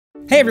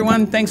Hey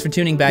everyone, thanks for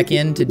tuning back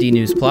in to D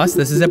News Plus.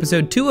 This is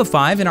episode 2 of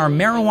 5 in our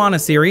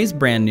marijuana series,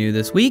 brand new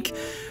this week.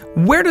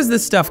 Where does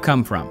this stuff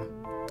come from?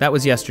 That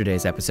was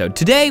yesterday's episode.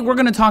 Today, we're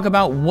gonna talk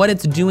about what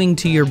it's doing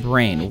to your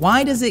brain.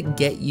 Why does it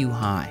get you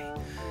high?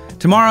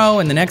 Tomorrow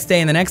and the next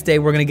day,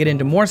 we're gonna get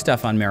into more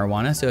stuff on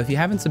marijuana, so if you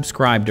haven't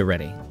subscribed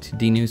already to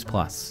D News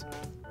Plus,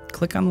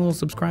 click on the little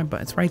subscribe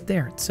button. It's right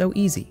there. It's so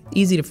easy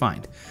to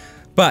find.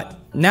 But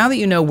now that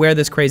you know where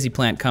this crazy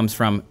plant comes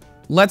from,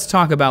 let's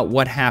talk about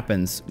what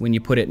happens when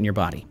you put it in your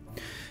body.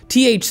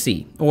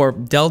 THC, or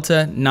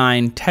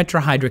delta-9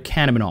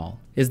 tetrahydrocannabinol,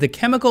 is the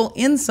chemical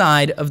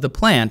inside of the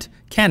plant,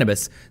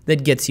 cannabis,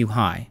 that gets you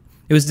high.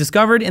 It was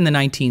discovered in the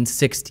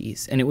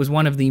 1960s, and it was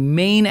one of the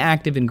main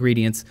active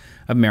ingredients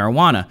of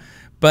marijuana.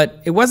 But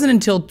it wasn't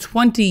until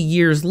 20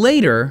 years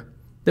later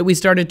that we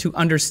started to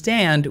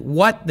understand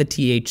what the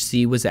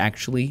THC was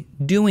actually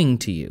doing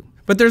to you.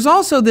 But there's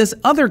also this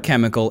other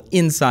chemical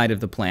inside of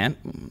the plant.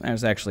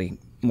 There's actually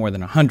more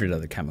than 100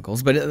 other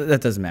chemicals, but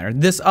that doesn't matter.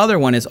 This other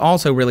one is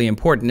also really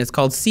important. It's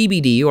called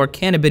CBD, or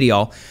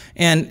cannabidiol,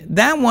 and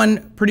that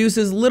one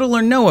produces little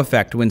or no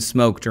effect when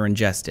smoked or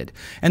ingested.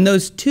 And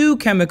those two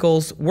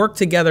chemicals work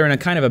together in a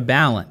kind of a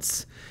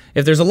balance.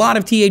 If there's a lot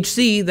of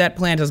THC, that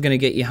plant is going to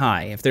get you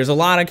high. If there's a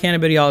lot of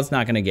cannabidiol, it's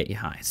not going to get you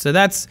high. So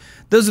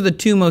those are the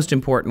two most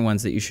important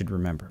ones that you should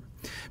remember.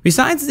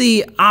 Besides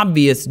the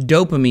obvious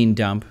dopamine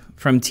dump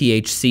from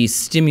THC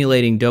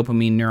stimulating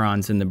dopamine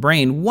neurons in the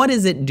brain, what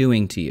is it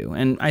doing to you?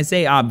 And I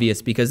say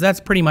obvious because that's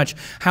pretty much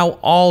how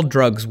all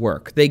drugs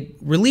work. They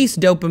release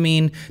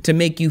dopamine to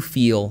make you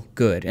feel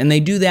good, and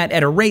they do that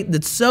at a rate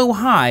that's so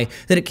high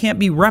that it can't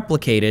be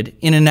replicated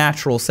in a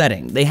natural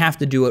setting. They have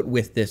to do it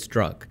with this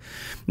drug.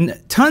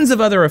 Tons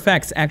of other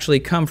effects actually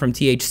come from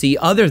THC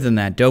other than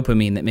that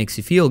dopamine that makes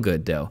you feel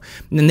good, though.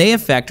 And they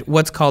affect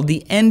what's called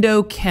the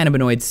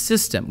endocannabinoid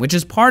system, which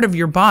is part of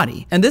your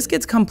body. And this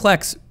gets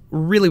complex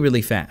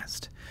really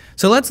fast.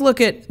 So let's look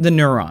at the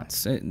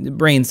neurons, the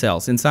brain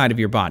cells inside of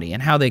your body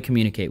and how they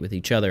communicate with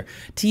each other.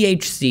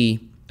 THC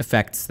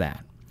affects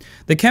that.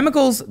 The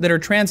chemicals that are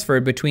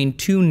transferred between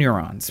two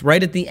neurons,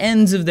 right at the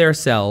ends of their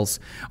cells,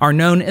 are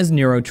known as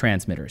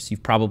neurotransmitters.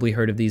 You've probably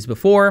heard of these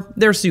before.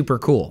 They're super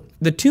cool.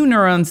 The two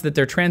neurons that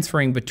they're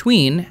transferring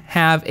between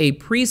have a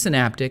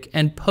presynaptic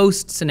and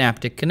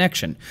postsynaptic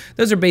connection.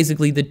 Those are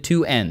basically the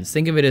two ends.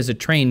 Think of it as a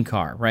train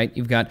car, right?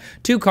 You've got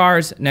two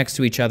cars next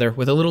to each other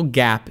with a little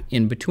gap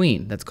in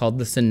between. That's called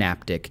the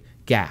synaptic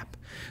gap.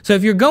 So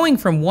if you're going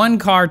from one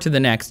car to the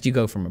next, you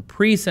go from a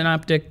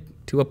presynaptic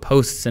to a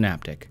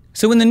postsynaptic.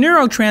 So when the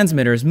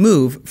neurotransmitters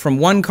move from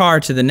one car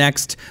to the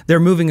next, they're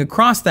moving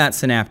across that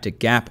synaptic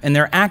gap and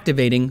they're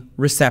activating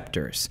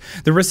receptors.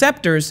 The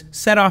receptors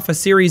set off a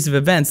series of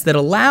events that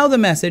allow the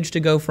message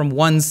to go from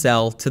one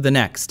cell to the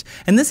next.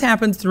 And this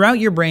happens throughout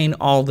your brain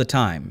all the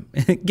time.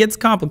 It gets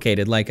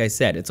complicated, like I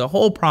said. It's a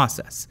whole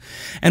process.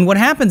 And what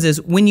happens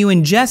is when you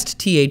ingest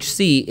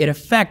THC, it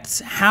affects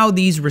how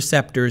these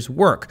receptors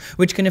work,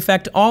 which can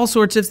affect all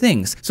sorts of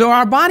things. So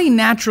our body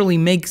naturally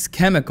makes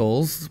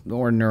chemicals,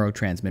 or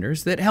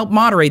neurotransmitters, that help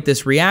moderate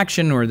this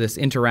reaction or this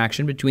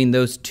interaction between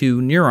those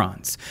two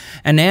neurons.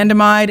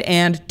 Inandamide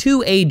and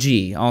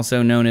 2-AG,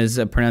 also known as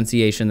a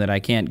pronunciation that I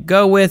can't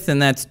go with,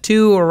 and that's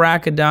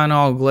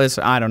 2-arachidonyl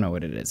glycerol. I don't know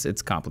what it is.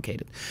 It's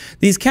complicated.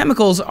 These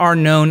chemicals are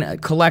known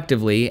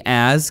collectively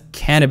as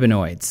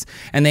cannabinoids,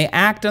 and they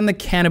act on the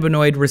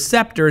cannabinoid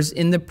receptors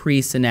in the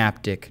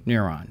presynaptic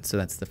neuron. So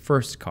that's the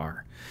first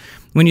car.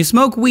 When you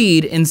smoke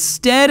weed,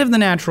 instead of the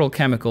natural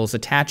chemicals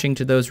attaching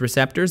to those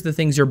receptors, the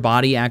things your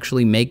body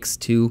actually makes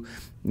to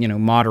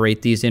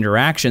moderate these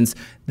interactions,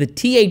 the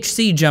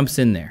THC jumps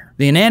in there.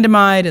 The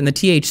anandamide and the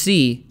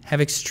THC have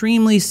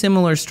extremely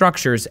similar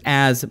structures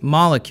as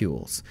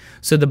molecules.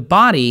 So the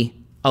body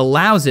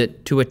allows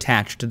it to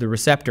attach to the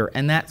receptor,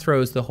 and that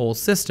throws the whole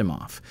system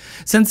off.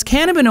 Since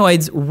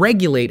cannabinoids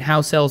regulate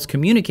how cells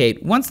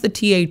communicate, once the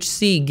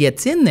THC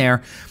gets in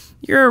there,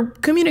 your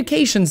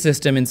communication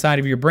system inside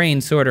of your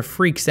brain sort of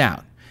freaks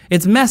out.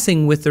 It's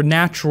messing with the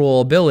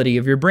natural ability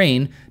of your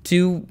brain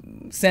to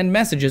send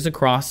messages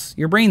across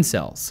your brain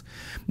cells.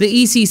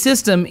 The EC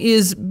system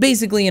is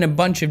basically in a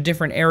bunch of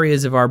different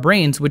areas of our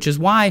brains, which is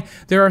why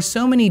there are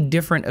so many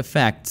different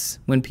effects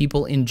when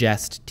people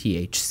ingest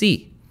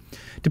THC.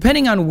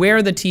 Depending on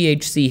where the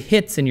THC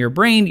hits in your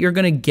brain, you're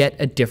going to get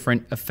a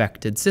different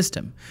affected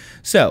system.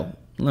 So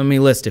let me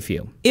list a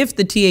few. If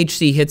the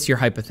THC hits your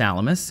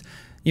hypothalamus,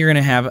 you're going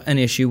to have an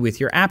issue with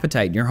your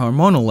appetite, your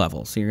hormonal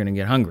levels, so you're going to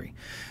get hungry.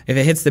 If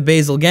it hits the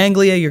basal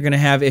ganglia, you're going to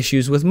have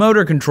issues with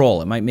motor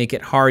control. It might make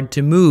it hard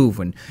to move,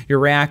 and your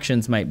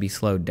reactions might be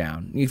slowed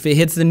down. If it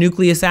hits the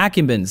nucleus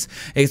accumbens,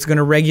 it's going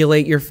to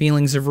regulate your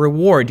feelings of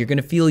reward. You're going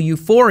to feel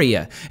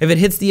euphoria. If it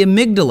hits the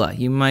amygdala,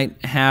 you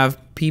might have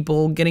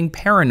people getting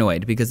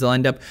paranoid because they'll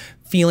end up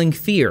feeling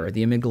fear.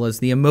 The amygdala is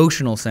the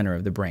emotional center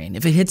of the brain.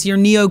 If it hits your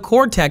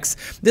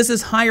neocortex, this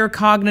is higher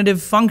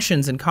cognitive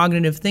functions and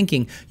cognitive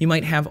thinking. You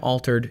might have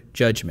altered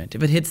judgment.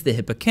 If it hits the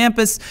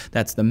hippocampus,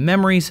 that's the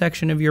memory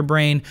section of your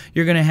brain,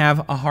 you're going to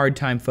have a hard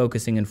time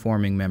focusing and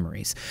forming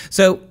memories.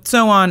 So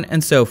on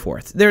and so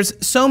forth. There's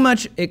so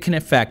much it can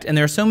affect, and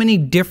there are so many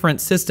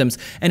different systems,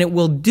 and it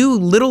will do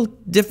little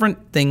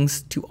different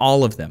things to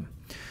all of them.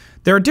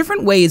 There are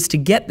different ways to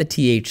get the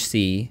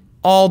THC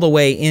all the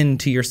way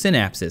into your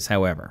synapses,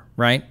 however,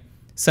 right?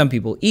 Some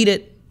people eat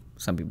it,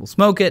 some people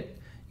smoke it,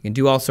 you can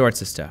do all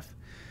sorts of stuff.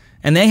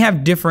 And they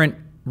have different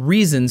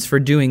reasons for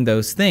doing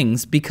those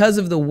things because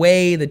of the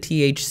way the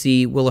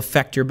THC will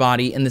affect your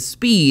body and the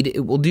speed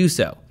it will do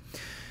so.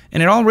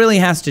 And it all really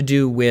has to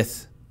do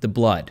with the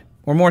blood,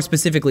 or more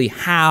specifically,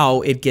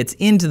 how it gets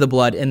into the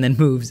blood and then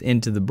moves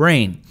into the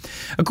brain.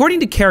 According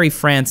to Carrie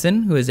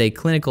Franson, who is a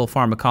clinical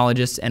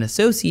pharmacologist and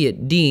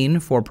associate dean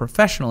for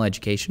professional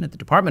education at the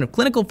Department of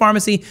Clinical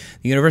Pharmacy,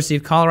 the University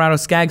of Colorado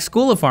Skaggs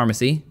School of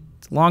Pharmacy.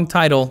 It's a long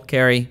title,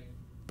 Carrie,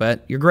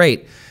 but you're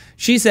great.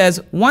 She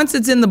says, once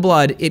it's in the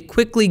blood, it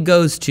quickly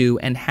goes to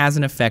and has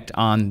an effect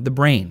on the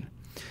brain.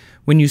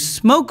 When you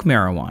smoke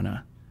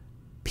marijuana,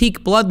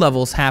 peak blood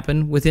levels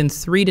happen within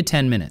 3 to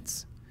 10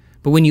 minutes.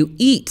 But when you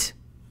eat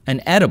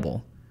an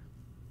edible,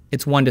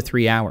 it's 1 to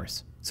 3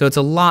 hours. So it's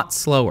a lot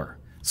slower.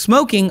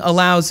 Smoking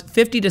allows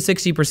 50 to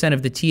 60%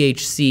 of the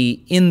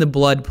THC in the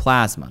blood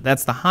plasma.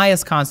 That's the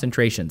highest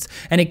concentrations,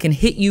 and it can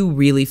hit you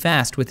really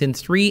fast within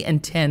 3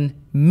 and 10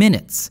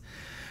 minutes.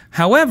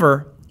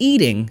 However,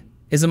 eating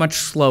is a much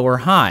slower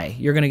high.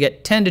 You're going to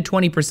get 10 to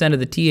 20% of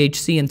the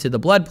THC into the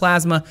blood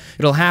plasma.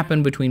 It'll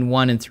happen between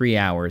 1 and 3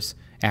 hours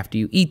after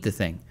you eat the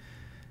thing.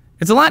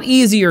 It's a lot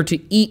easier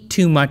to eat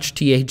too much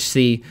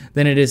THC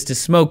than it is to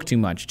smoke too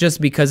much, just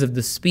because of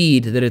the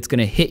speed that it's going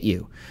to hit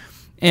you.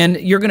 And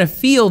you're going to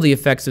feel the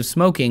effects of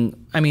smoking,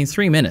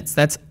 3 minutes.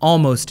 That's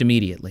almost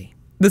immediately.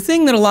 The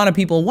thing that a lot of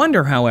people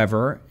wonder,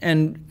 however,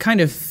 and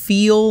kind of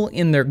feel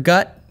in their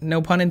gut, no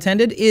pun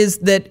intended, is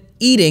that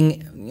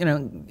eating,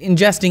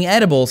 ingesting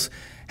edibles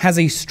has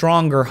a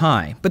stronger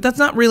high. But that's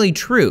not really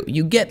true.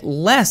 You get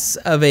less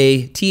of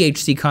a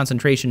THC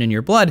concentration in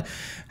your blood.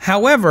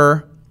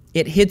 However,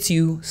 it hits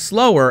you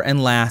slower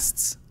and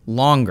lasts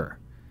longer.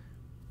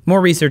 More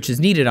research is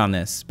needed on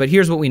this, but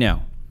here's what we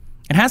know.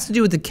 It has to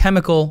do with the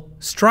chemical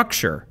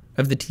structure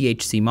of the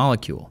THC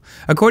molecule.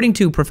 According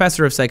to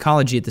professor of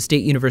psychology at the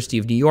State University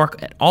of New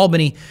York at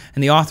Albany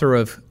and the author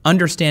of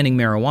Understanding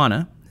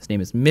Marijuana, his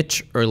name is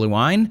Mitch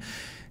Earlewine,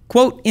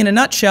 quote, in a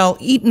nutshell,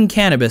 eaten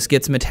cannabis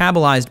gets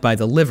metabolized by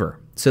the liver.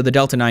 So the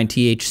delta-9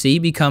 THC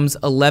becomes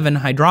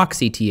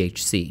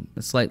 11-hydroxy-THC,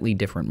 a slightly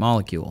different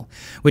molecule,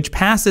 which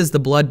passes the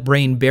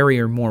blood-brain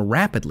barrier more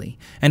rapidly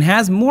and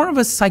has more of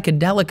a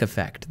psychedelic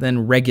effect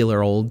than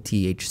regular old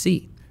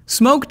THC.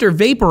 Smoked or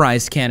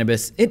vaporized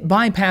cannabis, it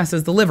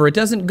bypasses the liver. It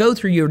doesn't go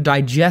through your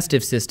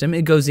digestive system,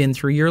 it goes in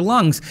through your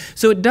lungs.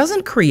 So it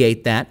doesn't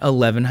create that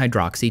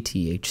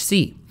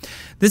 11-hydroxy-THC.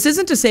 This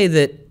isn't to say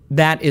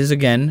that is,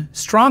 again,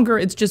 stronger,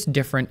 it's just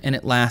different and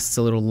it lasts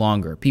a little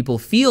longer. People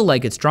feel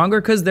like it's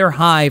stronger because they're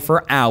high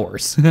for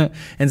hours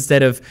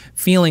instead of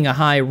feeling a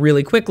high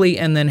really quickly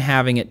and then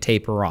having it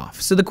taper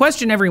off. So the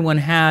question everyone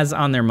has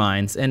on their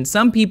minds, and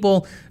some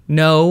people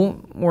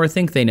know or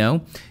think they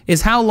know,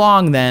 is how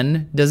long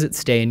then does it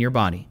stay in your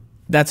body?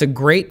 That's a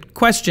great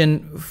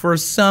question for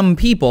some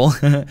people,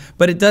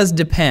 but it does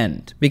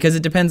depend, because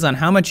it depends on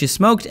how much you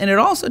smoked, and it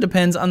also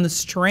depends on the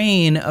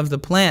strain of the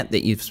plant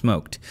that you've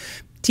smoked.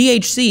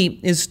 THC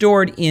is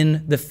stored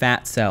in the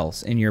fat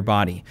cells in your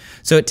body,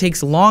 so it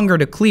takes longer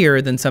to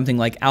clear than something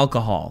like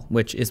alcohol,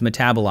 which is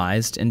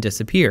metabolized and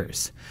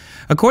disappears.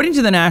 According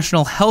to the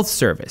National Health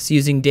Service,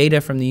 using data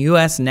from the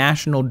U.S.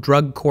 National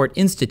Drug Court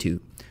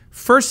Institute,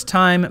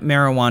 first-time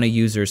marijuana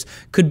users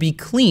could be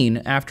clean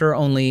after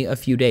only a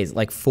few days,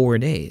 like 4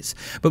 days.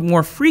 But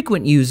more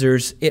frequent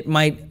users, it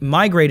might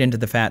migrate into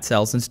the fat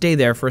cells and stay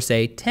there for,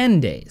 say, 10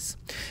 days.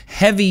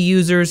 Heavy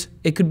users,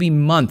 it could be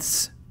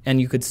months, and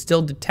you could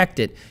still detect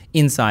it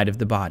inside of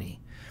the body.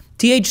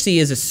 THC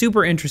is a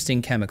super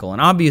interesting chemical,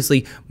 and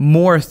obviously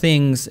more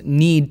things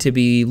need to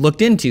be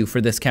looked into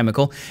for this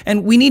chemical,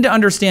 and we need to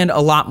understand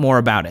a lot more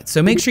about it.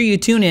 So make sure you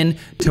tune in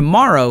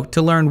tomorrow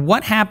to learn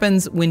what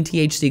happens when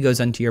THC goes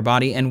into your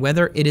body and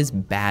whether it is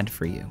bad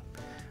for you.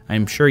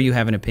 I'm sure you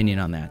have an opinion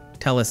on that.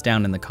 Tell us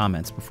down in the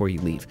comments before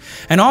you leave.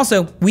 And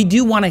also, we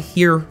do want to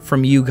hear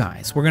from you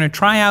guys. We're going to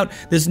try out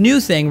this new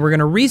thing. We're going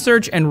to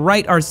research and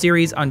write our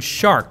series on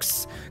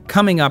sharks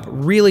coming up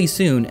really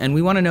soon, and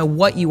we want to know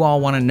what you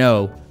all want to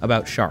know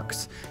about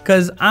sharks.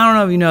 Because I don't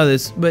know if you know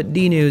this, but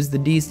D News, the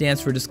D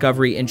stands for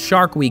Discovery, and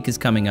Shark Week is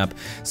coming up.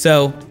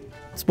 So,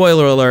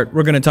 spoiler alert,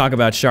 we're going to talk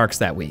about sharks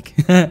that week.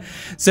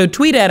 So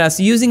tweet at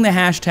us using the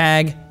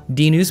hashtag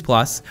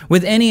DNewsPlus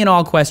with any and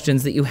all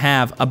questions that you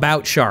have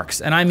about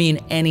sharks, and I mean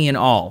any and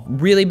all.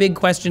 Really big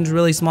questions,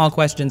 really small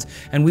questions,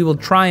 and we will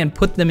try and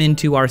put them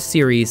into our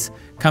series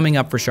coming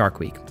up for Shark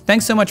Week.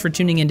 Thanks so much for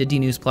tuning in to D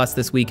News Plus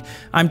this week.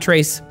 I'm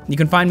Trace. You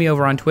can find me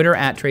over on Twitter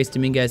at Trace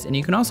Dominguez, and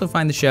you can also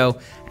find the show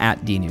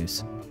at D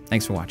News.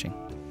 Thanks for watching.